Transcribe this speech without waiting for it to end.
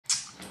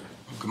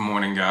Good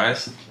morning,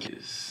 guys.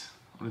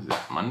 What is it,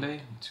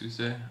 Monday?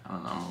 Tuesday? I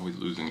don't know, I'm always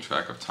losing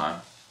track of time.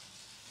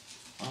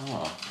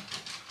 Oh,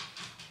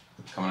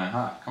 coming in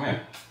hot. Come here.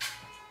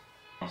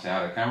 Want to say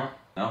hi to the camera?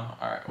 No?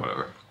 Alright,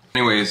 whatever.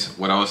 Anyways,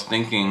 what I was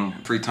thinking,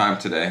 free time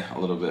today, a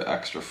little bit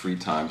extra free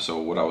time.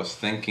 So what I was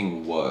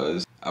thinking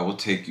was, I will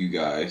take you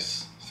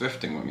guys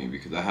thrifting with me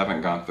because I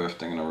haven't gone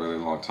thrifting in a really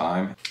long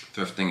time.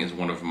 Thrifting is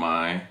one of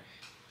my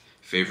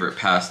favorite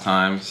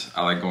pastimes.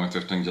 I like going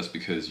thrifting just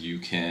because you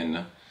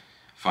can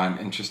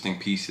find interesting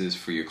pieces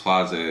for your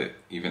closet,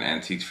 even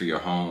antiques for your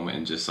home,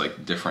 and just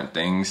like different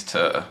things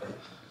to,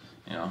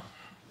 you know,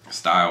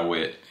 style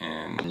with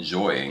and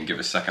enjoy and give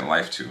a second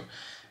life to.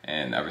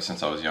 And ever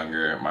since I was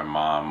younger, my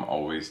mom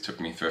always took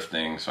me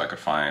thrifting so I could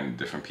find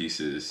different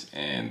pieces,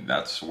 and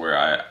that's where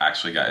I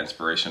actually got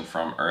inspiration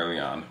from early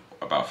on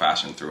about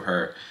fashion, through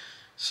her.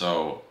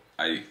 So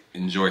I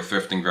enjoy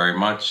thrifting very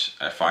much.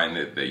 I find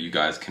that you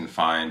guys can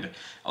find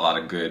a lot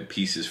of good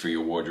pieces for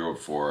your wardrobe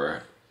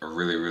for a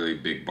really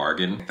big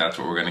bargain. That's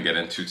what we're gonna get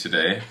into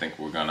today. I think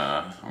I'm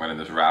gonna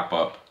just wrap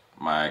up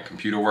my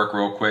computer work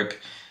real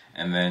quick,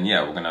 and then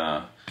yeah, we're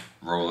gonna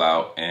roll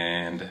out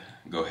and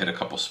go hit a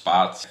couple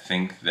spots. I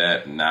think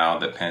that now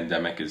that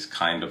pandemic is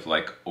kind of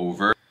like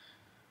over,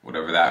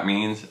 whatever that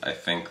means, I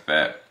think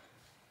that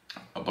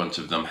a bunch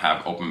of them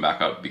have opened back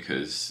up,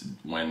 because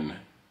when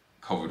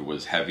COVID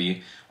was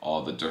heavy,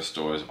 all the thrift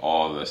stores,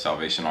 all the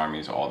Salvation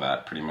Armies, all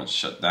that pretty much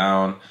shut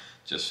down,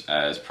 just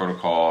as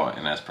protocol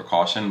and as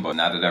precaution. But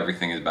now that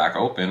everything is back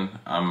open,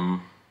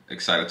 I'm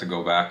excited to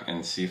go back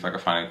and see if I can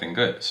find anything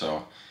good.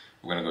 So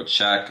we're gonna go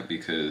check,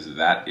 because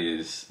that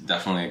is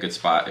definitely a good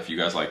spot if you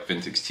guys like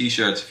vintage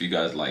t-shirts, if you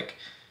guys like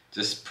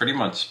just pretty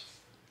much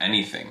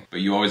anything.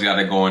 But you always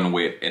gotta go in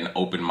with an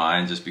open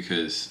mind, just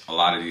because a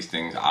lot of these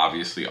things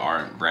obviously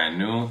aren't brand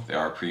new. They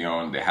are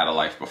pre-owned, they had a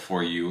life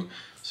before you.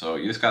 So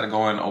you just gotta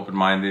go in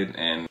open-minded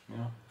and, you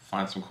know,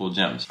 find some cool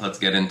gems. Let's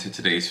get into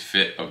today's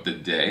fit of the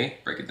day,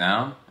 break it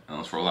down, and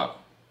let's roll out.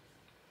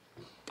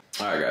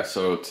 All right, guys,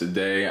 so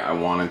today I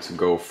wanted to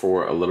go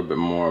for a little bit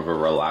more of a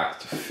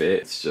relaxed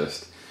fit. It's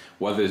just,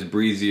 weather's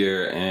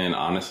breezier, and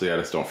honestly, I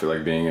just don't feel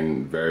like being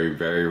in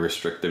very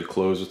restricted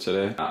clothes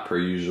today. Not per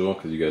usual,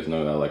 because you guys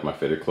know that I like my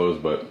fitted clothes,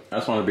 but I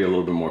just want to be a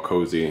little bit more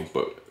cozy,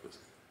 but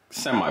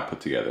semi put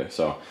together.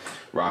 So,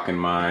 rocking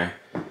my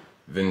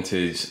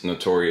vintage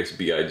Notorious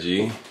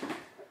B.I.G.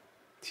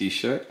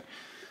 t-shirt.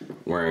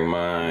 Wearing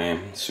my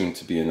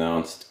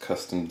soon-to-be-announced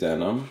custom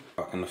denim.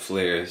 Rocking the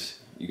flares.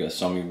 You guys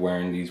saw me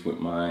wearing these with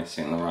my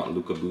St. Laurent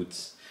Lukas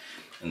boots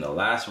in the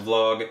last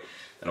vlog.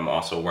 And I'm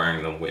also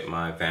wearing them with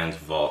my Vans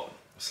Vault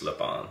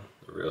slip-on,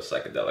 the real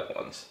psychedelic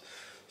ones.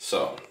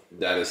 So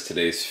that is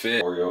today's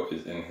fit. Ariel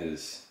is in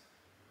his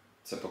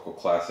typical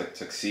classic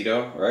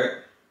tuxedo, right?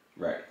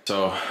 Right.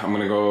 So I'm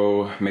gonna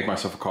go make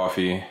myself a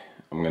coffee.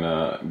 I'm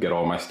gonna get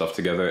all my stuff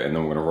together, and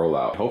then we're gonna roll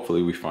out.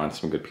 Hopefully we find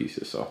some good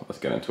pieces, so let's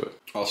get into it.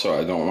 Also,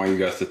 I don't want you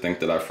guys to think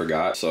that I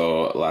forgot.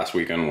 So last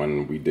weekend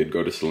when we did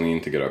go to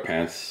Celine to get our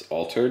pants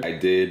altered, I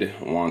did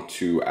want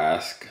to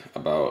ask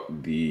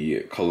about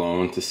the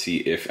cologne to see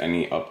if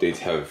any updates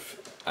have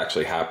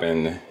actually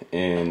happened,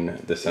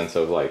 in the sense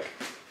of like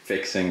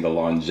fixing the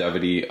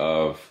longevity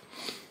of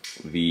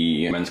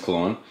the men's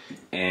cologne.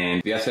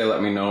 And the essay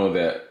let me know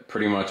that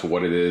pretty much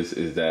what it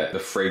is that the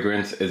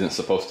fragrance isn't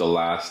supposed to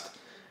last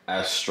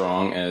as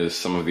strong as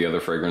some of the other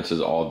fragrances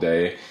all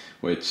day,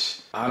 which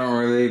I don't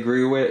really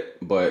agree with,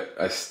 but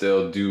I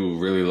still do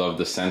really love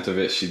the scent of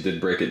it. She did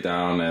break it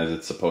down as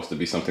it's supposed to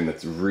be something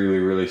that's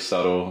really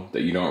subtle,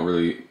 that you don't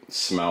really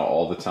smell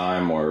all the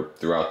time or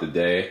throughout the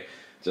day.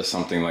 Just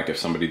something like if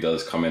somebody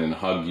does come in and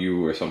hug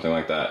you or something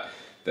like that,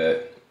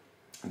 that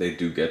they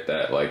do get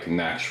that like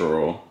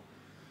natural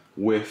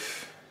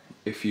whiff,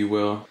 if you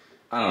will.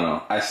 I don't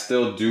know. I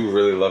still do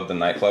really love the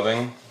night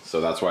clubbing. So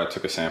that's why I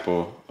took a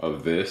sample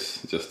of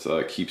this, just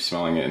to keep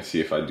smelling it and see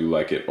if I do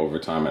like it over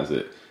time as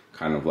it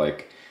kind of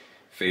like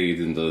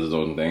fades and does its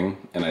own thing.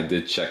 And I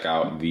did check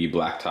out the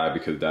black tie,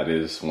 because that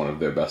is one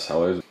of their best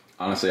sellers.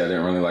 Honestly, I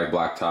didn't really like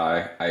black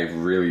tie. I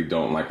really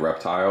don't like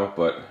reptile,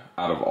 but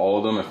out of all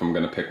of them, if I'm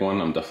gonna pick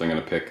one, I'm definitely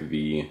gonna pick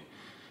the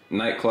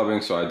night clubbing.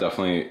 So I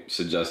definitely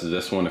suggest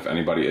this one if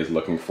anybody is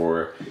looking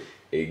for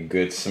a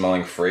good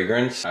smelling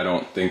fragrance. I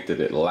don't think that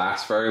it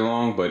lasts very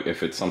long, but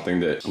if it's something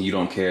that you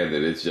don't care,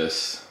 that it's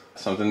just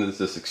something that's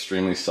just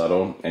extremely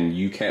subtle and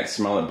you can't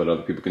smell it but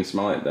other people can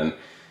smell it, then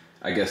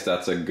I guess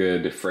that's a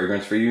good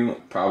fragrance for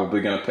you.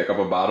 Probably gonna pick up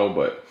a bottle,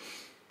 but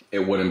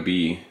it wouldn't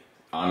be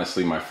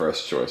honestly my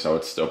first choice. I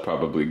would still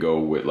probably go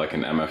with like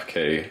an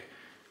MFK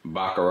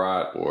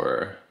Baccarat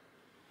or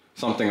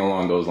something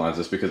along those lines,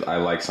 just because I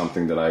like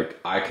something that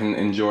I can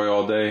enjoy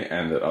all day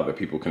and that other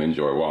people can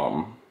enjoy while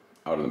I'm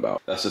out and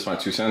about. That's just my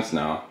 2 cents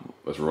now.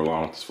 Let's roll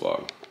on with this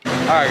vlog.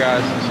 Alright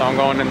guys, so I'm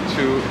going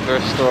into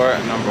thrift store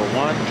number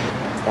 1.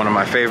 One of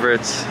my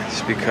favorites,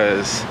 just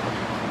because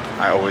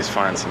I always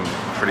find some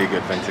pretty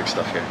good vintage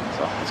stuff here.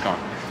 So let's go.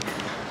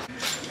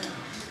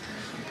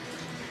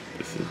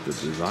 This is the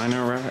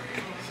designer rack.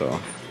 So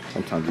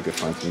sometimes you can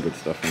find some good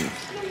stuff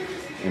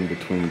in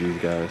between these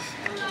guys.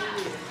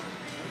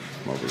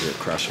 I'm over here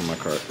crashing my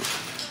cart.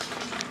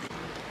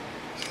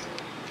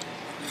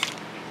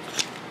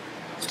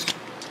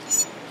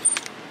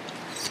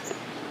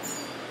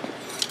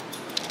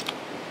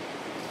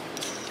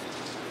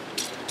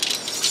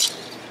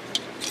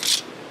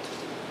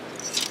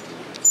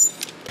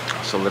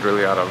 So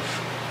literally out of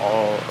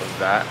all of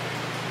that,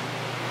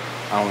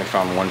 I only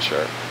found one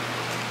shirt.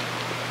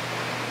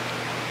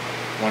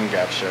 One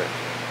Gap shirt.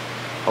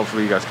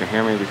 Hopefully you guys can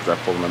hear me because I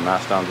pulled my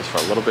mask down just for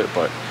a little bit,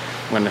 but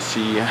I'm gonna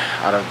see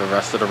out of the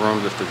rest of the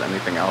rooms if there's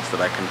anything else that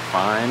I can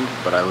find,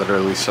 but I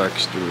literally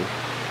searched through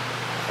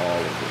all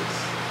of this.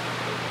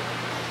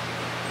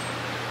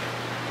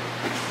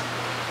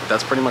 But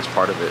that's pretty much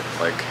part of it.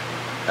 Like,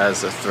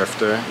 as a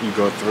thrifter, you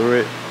go through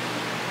it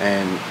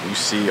and you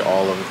see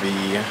all of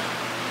the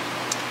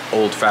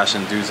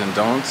old-fashioned do's and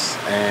don'ts,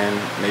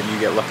 and maybe you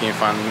get lucky and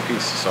find a new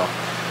piece. So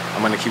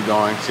I'm gonna keep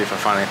going, see if I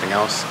find anything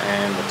else,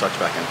 and we'll touch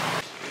back in.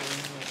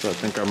 So I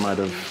think I might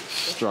have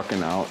struck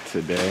out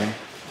today,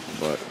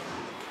 but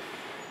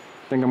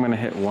I think I'm gonna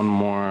hit one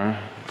more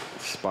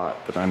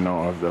spot that I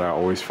know of that I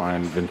always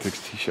find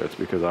vintage t-shirts,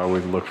 because I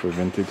always look for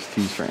vintage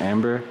tees for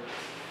Amber,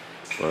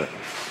 but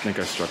I think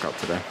I struck out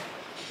today.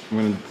 I'm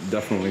gonna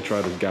definitely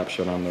try this Gap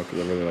shirt on though, because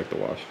I really like the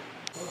wash.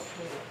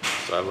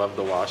 So I love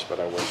the wash, but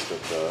I wish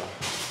that the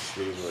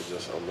sleeves were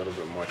just a little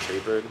bit more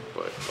tapered,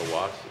 but the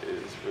wash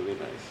is really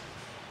nice.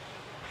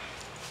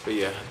 But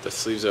yeah, the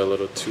sleeves are a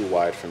little too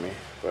wide for me,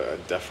 but I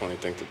definitely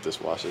think that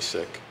this wash is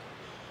sick.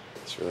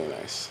 It's really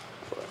nice,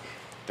 but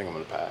I think I'm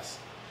gonna pass.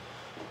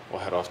 We'll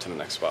head off to the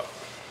next spot.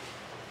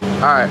 All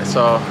right,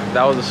 so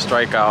that was a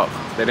strikeout.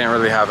 They didn't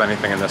really have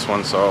anything in this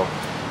one, so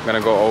I'm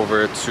gonna go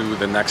over to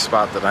the next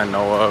spot that I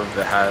know of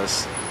that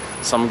has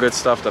some good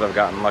stuff that I've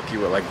gotten lucky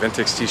with, like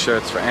vintage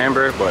t-shirts for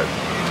Amber, but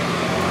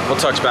we'll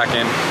touch back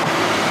in.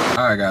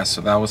 All right guys,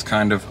 so that was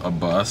kind of a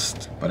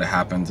bust, but it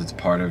happens, it's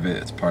part of it.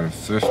 It's part of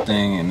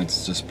thrifting, and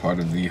it's just part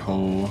of the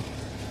whole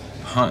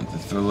hunt, the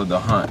thrill of the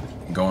hunt.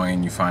 Going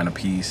and you find a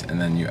piece, and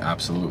then you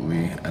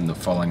absolutely end up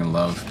falling in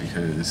love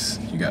because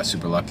you got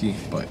super lucky.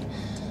 But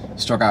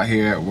struck out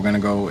here, we're gonna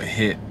go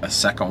hit a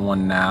second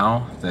one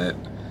now that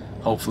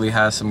hopefully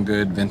has some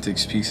good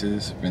vintage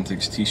pieces,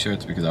 vintage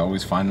t-shirts, because I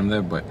always find them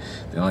there. But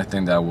the only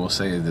thing that I will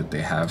say is that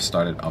they have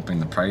started upping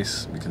the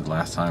price, because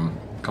last time,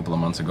 a couple of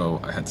months ago,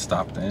 I had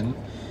stopped in,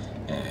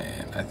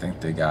 and I think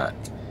they got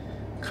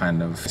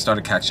kind of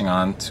started catching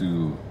on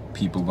to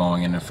people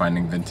going in and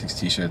finding vintage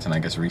t-shirts and I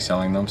guess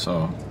reselling them.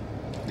 So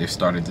they've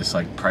started just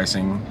like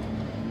pricing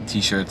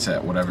t-shirts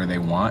at whatever they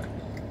want.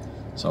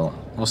 So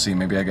we'll see,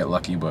 maybe I get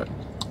lucky, but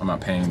I'm not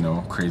paying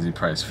no crazy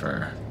price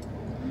for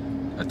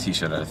a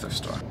t-shirt at a thrift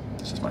store.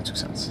 It's just my 2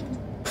 cents.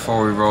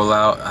 Before we roll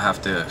out, I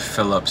have to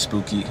fill up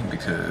Spooky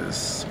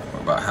because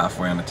we're about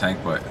halfway on the tank,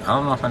 but I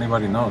don't know if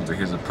anybody knows, but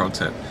here's a pro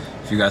tip.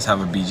 If you guys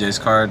have a BJ's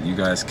card, you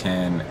guys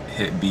can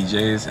hit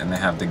BJ's and they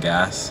have the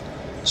gas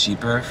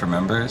cheaper for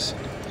members.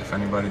 If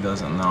anybody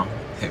doesn't know,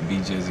 hit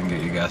BJ's and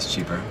get your gas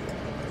cheaper.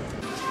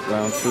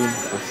 Round 2,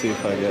 let's see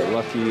if I get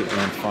lucky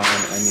and find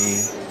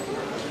any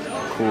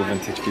cool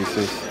vintage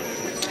pieces.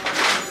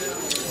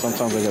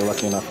 Sometimes I get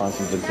lucky and I find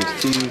some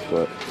vintage tees,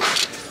 but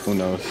who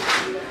knows.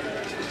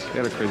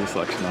 Got a crazy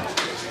selection now.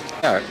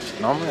 Yeah,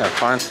 normally I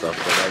find stuff,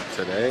 but like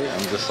today,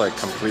 I'm just like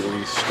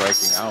completely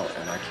striking out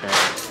and I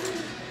can't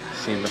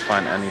seem to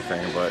find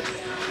anything. But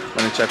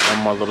let me check one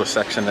more little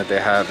section that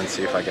they have and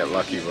see if I get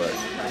lucky. But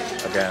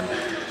again,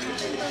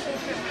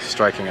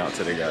 striking out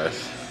today,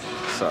 guys.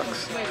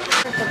 Sucks.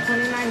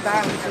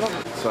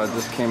 So I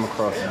just came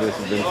across this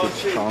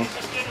vintage trunk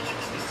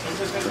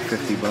for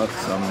 50 bucks,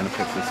 so I'm gonna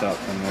pick this up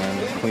and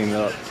then clean it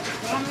up.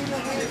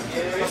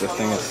 This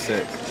thing is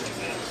sick.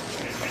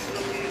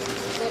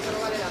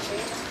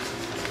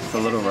 It's a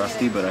little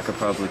rusty, but I could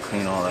probably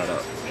clean all that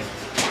up.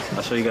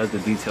 I'll show you guys the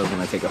details when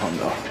I take it home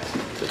though.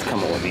 Just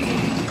come on with me.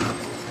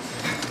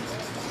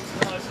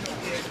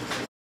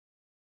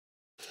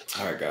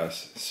 Alright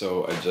guys,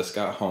 so I just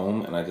got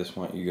home and I just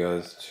want you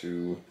guys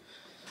to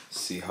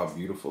see how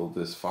beautiful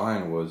this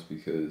find was,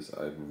 because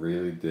I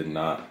really did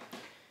not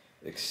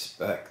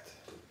expect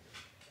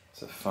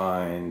to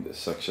find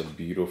such a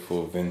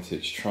beautiful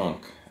vintage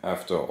trunk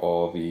after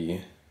all the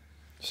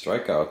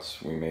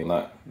strikeouts we made.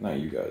 Not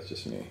you guys,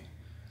 just me.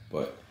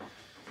 But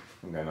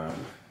I'm gonna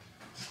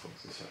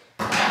close this up.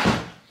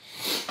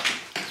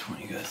 Just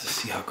want you guys to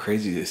see how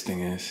crazy this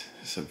thing is.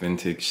 It's a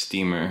vintage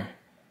steamer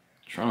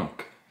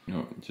trunk. You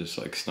don't just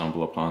like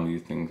stumble upon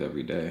these things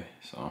every day,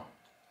 so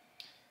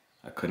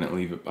I couldn't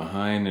leave it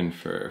behind. And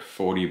for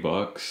 40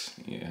 bucks,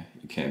 yeah,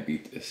 you can't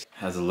beat this.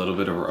 Has a little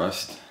bit of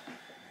rust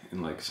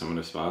in like some of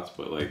the spots,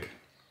 but like,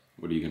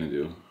 what are you gonna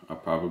do? I'll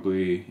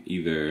probably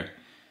either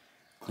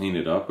clean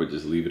it up or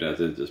just leave it as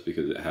is, just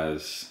because it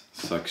has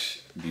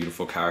such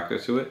beautiful character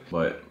to it.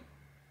 But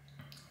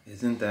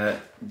isn't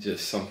that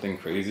just something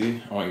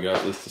crazy? I want you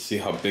guys just to see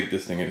how big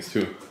this thing is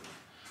too.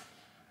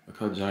 Look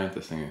how giant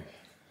this thing is.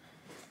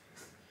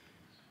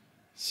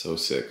 So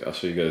sick. I'll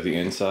show you guys the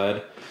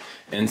inside.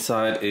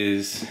 Inside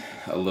is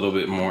a little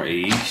bit more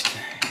aged,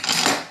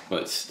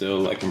 but still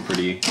like in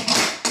pretty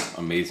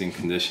amazing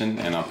condition,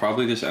 and I'll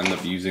probably just end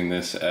up using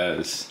this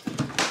as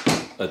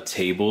a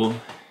table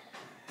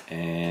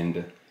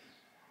and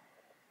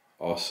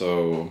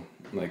also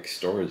like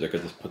storage. I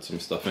could just put some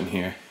stuff in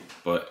here.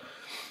 But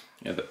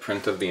yeah, the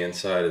print of the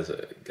inside is,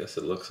 I guess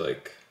it looks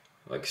like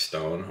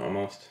stone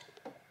almost.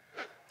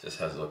 Just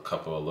has a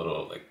couple of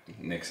little like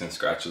nicks and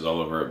scratches all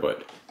over it,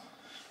 but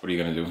what are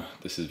you gonna do?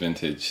 This is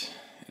vintage.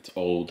 It's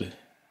old,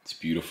 it's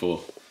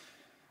beautiful,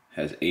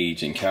 has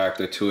age and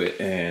character to it,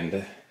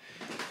 and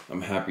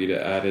I'm happy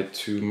to add it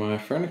to my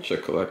furniture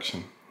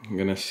collection. I'm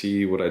gonna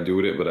see what I do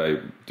with it, but I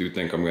do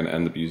think I'm gonna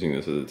end up using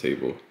this as a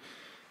table.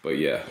 But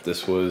yeah,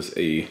 this was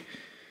a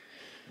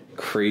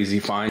crazy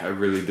find. I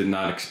really did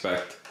not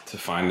expect to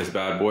find this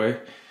bad boy.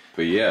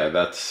 But yeah,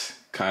 that's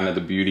kind of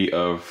the beauty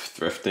of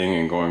thrifting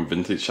and going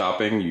vintage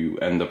shopping. You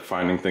end up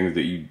finding things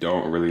that you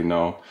don't really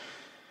know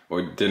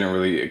or didn't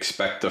really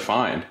expect to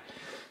find.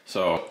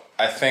 So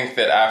I think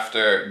that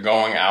after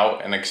going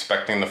out and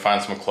expecting to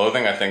find some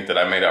clothing, I think that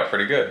I made out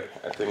pretty good.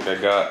 I think I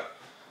got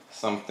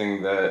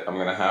something that I'm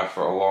gonna have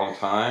for a long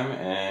time,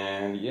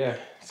 and yeah,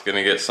 it's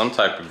gonna get some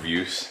type of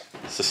use.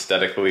 It's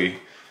aesthetically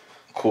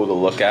cool to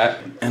look at,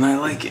 and I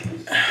like it.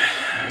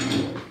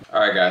 All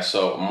right guys,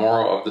 so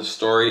moral of the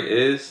story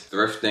is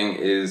thrifting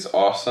is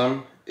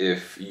awesome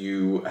if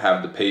you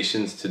have the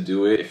patience to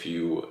do it. If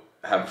you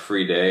have a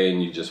free day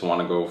and you just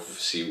want to go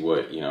see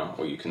what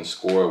you can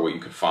score, what you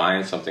could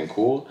find, something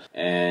cool,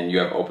 and you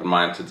have open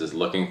mind to just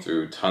looking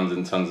through tons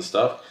and tons of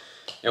stuff,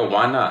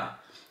 why not?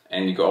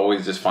 And you can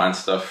always just find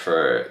stuff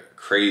for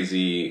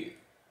crazy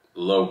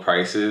low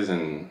prices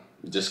and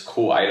just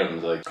cool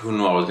items. Like, who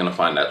knew I was gonna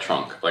find that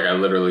trunk? Like, I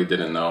literally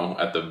didn't know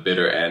at the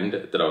bitter end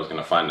that I was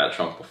gonna find that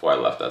trunk before I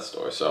left that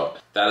store. So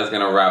that is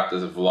gonna wrap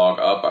this vlog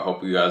up. I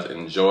hope you guys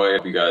enjoy. I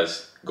hope you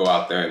guys go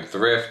out there and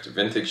thrift,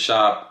 vintage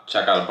shop,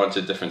 check out a bunch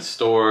of different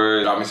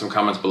stores. Drop me some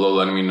comments below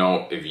letting me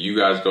know if you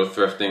guys go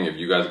thrifting, if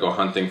you guys go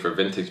hunting for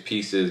vintage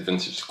pieces,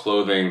 vintage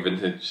clothing,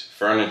 vintage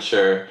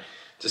furniture,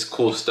 just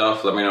cool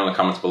stuff. Let me know in the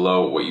comments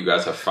below what you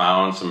guys have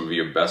found, some of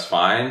your best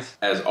finds.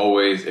 As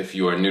always, if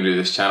you are new to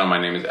this channel, my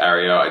name is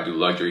Ariel. I do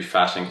luxury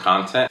fashion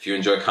content. If you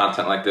enjoy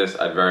content like this,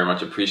 I'd very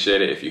much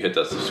appreciate it if you hit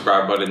that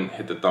subscribe button,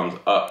 hit the thumbs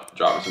up,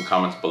 drop me some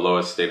comments below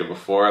as stated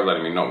before,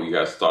 letting me know what you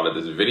guys thought of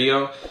this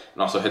video,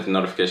 and also hit the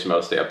notification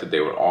bell to stay up to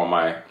date with all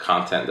my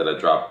content that I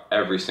drop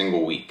every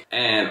single week.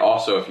 And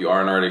also, if you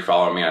aren't already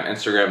following me on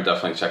Instagram,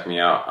 definitely check me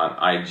out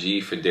on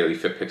IG for daily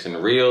fit pics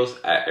and reels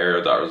at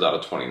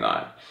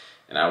Ariel.Rosado29.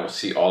 And I will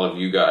see all of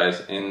you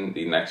guys in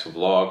the next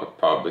vlog,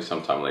 probably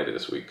sometime later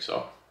this week.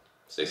 So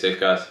stay safe,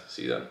 guys.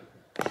 See you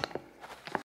then.